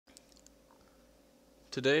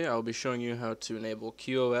Today I'll be showing you how to enable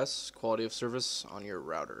QoS, quality of service, on your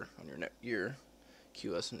router, on your Netgear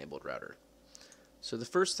QoS enabled router. So the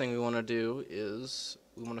first thing we want to do is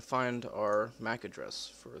we want to find our MAC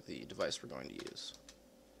address for the device we're going to use.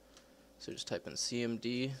 So just type in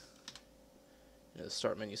CMD in the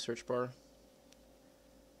start menu search bar,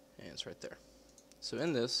 and it's right there. So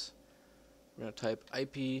in this, we're going to type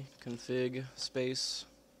ipconfig space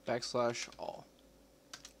 \all.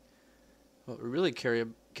 What we really care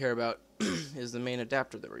about is the main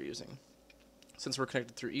adapter that we're using. Since we're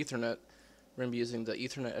connected through Ethernet, we're going to be using the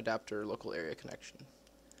Ethernet adapter local area connection.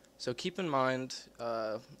 So keep in mind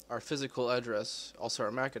our physical address, also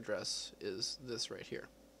our MAC address, is this right here.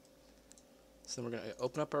 So then we're going to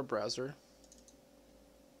open up our browser.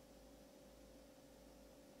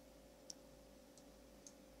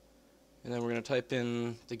 And then we're going to type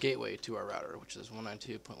in the gateway to our router, which is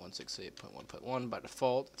 192.168.1.1 by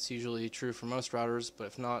default. It's usually true for most routers, but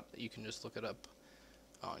if not, you can just look it up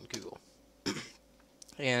on Google.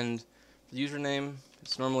 And the username,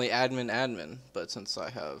 it's normally admin, but since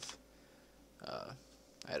I have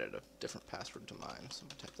added a different password to mine, so I'm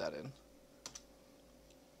going to type that in.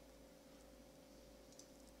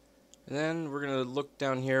 And then we're going to look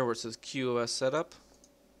down here where it says QoS setup.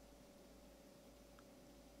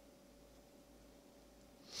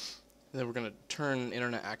 And then we're going to turn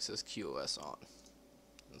Internet Access QoS on.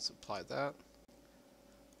 Let's apply that.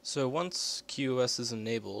 So once QoS is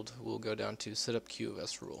enabled, we'll go down to Setup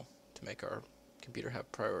QoS rule to make our computer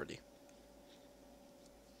have priority.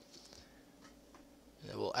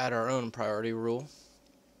 And then we'll add our own priority rule.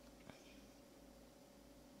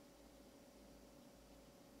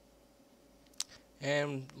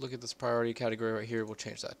 And look at this priority category right here, we'll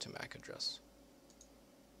change that to MAC address.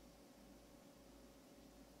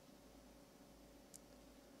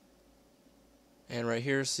 And right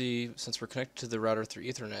here, see, since we're connected to the router through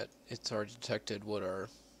Ethernet, it's already detected what our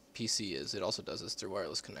PC is. It also does this through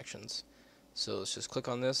wireless connections. So let's just click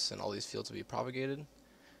on this, and all these fields will be propagated,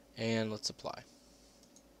 and let's apply.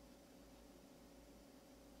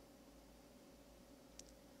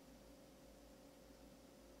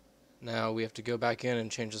 Now we have to go back in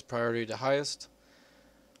and change this priority to highest.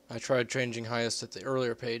 I tried changing highest at the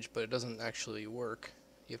earlier page, but it doesn't actually work.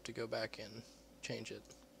 You have to go back and change it.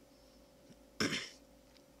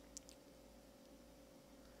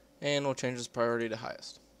 And we'll change this priority to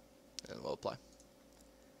highest, and we'll apply.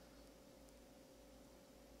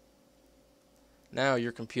 Now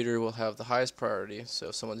your computer will have the highest priority, so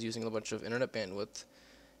if someone's using a bunch of internet bandwidth,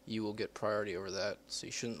 you will get priority over that, so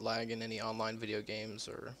you shouldn't lag in any online video games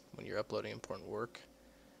or when you're uploading important work.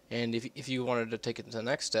 And if you wanted to take it to the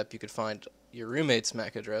next step, you could find your roommate's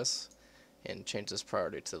MAC address and change this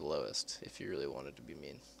priority to the lowest if you really wanted to be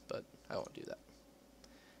mean, but I won't do that.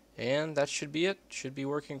 And that should be it. Should be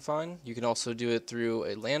working fine. You can also do it through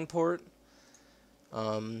a LAN port,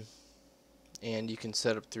 and you can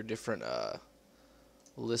set up through different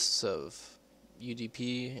lists of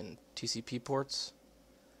UDP and TCP ports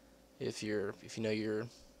if you know your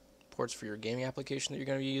ports for your gaming application that you're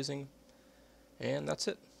going to be using. And that's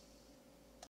it.